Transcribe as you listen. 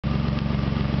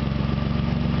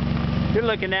You're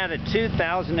looking at a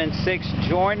 2006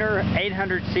 Joyner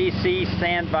 800cc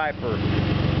Sand Viper.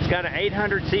 It's got an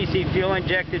 800cc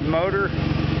fuel-injected motor,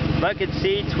 bucket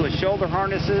seats with shoulder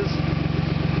harnesses.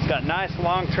 It's got nice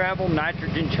long travel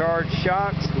nitrogen-charged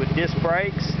shocks with disc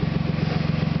brakes.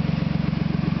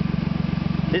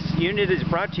 This unit is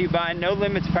brought to you by No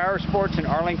Limits Power Sports in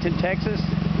Arlington, Texas.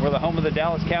 We're the home of the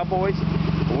Dallas Cowboys,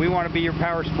 but we want to be your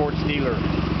power sports dealer.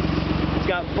 It's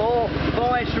got full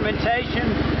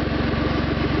instrumentation,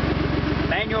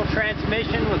 manual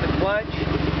transmission with a clutch.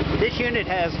 This unit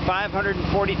has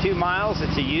 542 miles.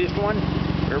 It's a used one.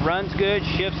 It runs good,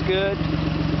 shifts good,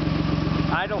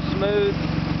 idle smooth.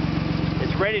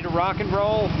 It's ready to rock and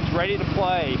roll. It's ready to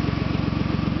play.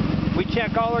 We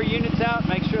check all our units out,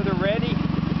 make sure they're ready.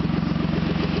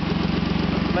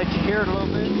 Let you hear it a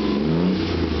little bit.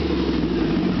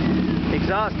 The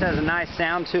exhaust has a nice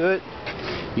sound to it.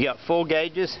 You got full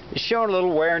gauges. It's showing a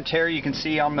little wear and tear you can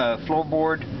see on the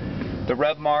floorboard, the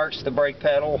rub marks, the brake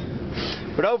pedal.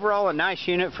 But overall, a nice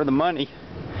unit for the money.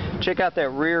 Check out that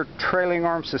rear trailing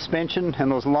arm suspension and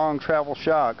those long travel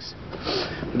shocks.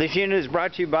 This unit is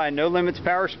brought to you by No Limits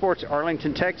Power Sports,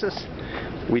 Arlington, Texas.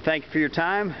 We thank you for your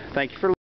time. Thank you for